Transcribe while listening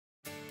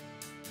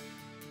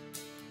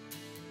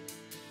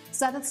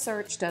Sudduth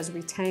Search does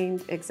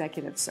retained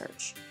executive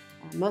search.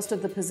 Most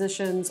of the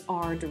positions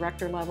are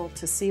director level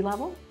to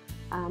C-level,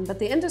 but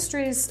the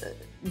industries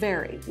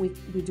vary. We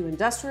do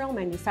industrial,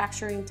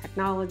 manufacturing,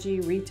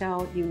 technology,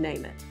 retail, you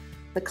name it.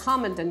 The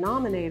common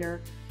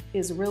denominator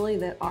is really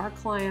that our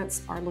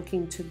clients are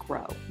looking to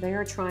grow. They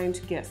are trying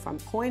to get from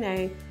point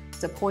A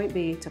to point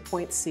B to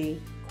point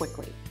C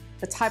quickly.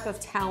 The type of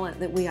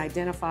talent that we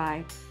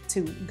identify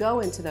to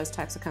go into those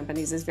types of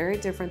companies is very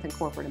different than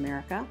corporate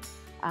America.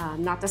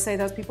 Not to say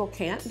those people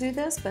can't do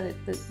this, but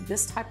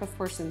this type of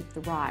person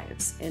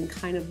thrives in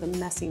kind of the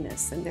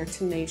messiness, and they're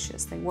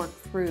tenacious. They work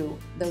through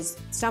those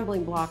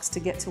stumbling blocks to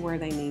get to where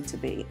they need to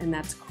be, and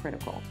that's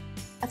critical.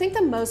 I think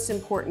the most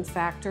important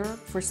factor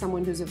for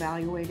someone who's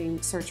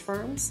evaluating search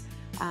firms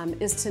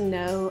is to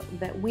know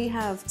that we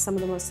have some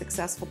of the most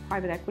successful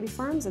private equity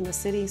firms in the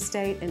city,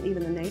 state, and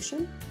even the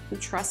nation who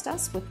trust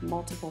us with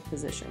multiple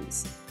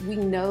positions. We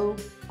know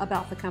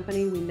about the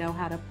company, we know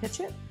how to pitch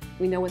it,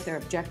 we know what their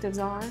objectives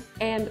are,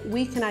 and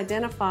we can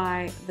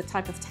identify the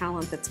type of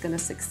talent that's going to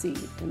succeed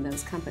in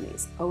those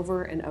companies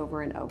over and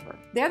over and over.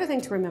 The other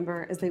thing to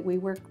remember is that we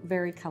work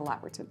very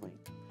collaboratively.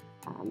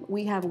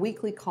 We have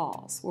weekly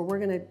calls where we're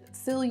going to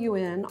fill you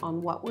in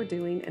on what we're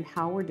doing and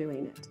how we're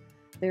doing it.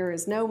 There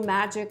is no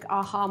magic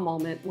aha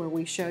moment where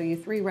we show you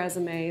 3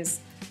 resumes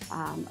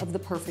of the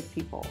perfect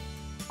people.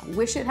 I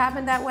wish it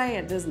happened that way.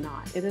 It does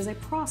not. It is a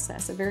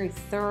process, a very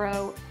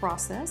thorough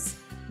process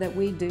that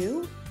we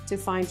do to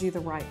find you the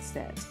right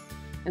fit.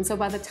 And so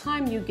by the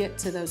time you get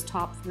to those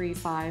top 3,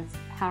 5,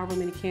 however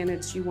many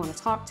candidates you want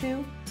to talk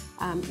to,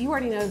 you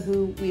already know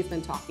who we've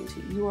been talking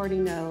to. You already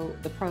know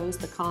the pros,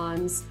 the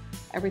cons,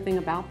 everything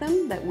about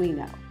them that we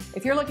know.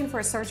 If you're looking for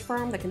a search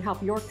firm that can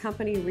help your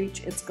company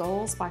reach its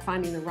goals by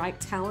finding the right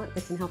talent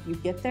that can help you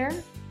get there,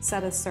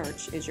 Sudduth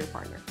Search is your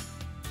partner.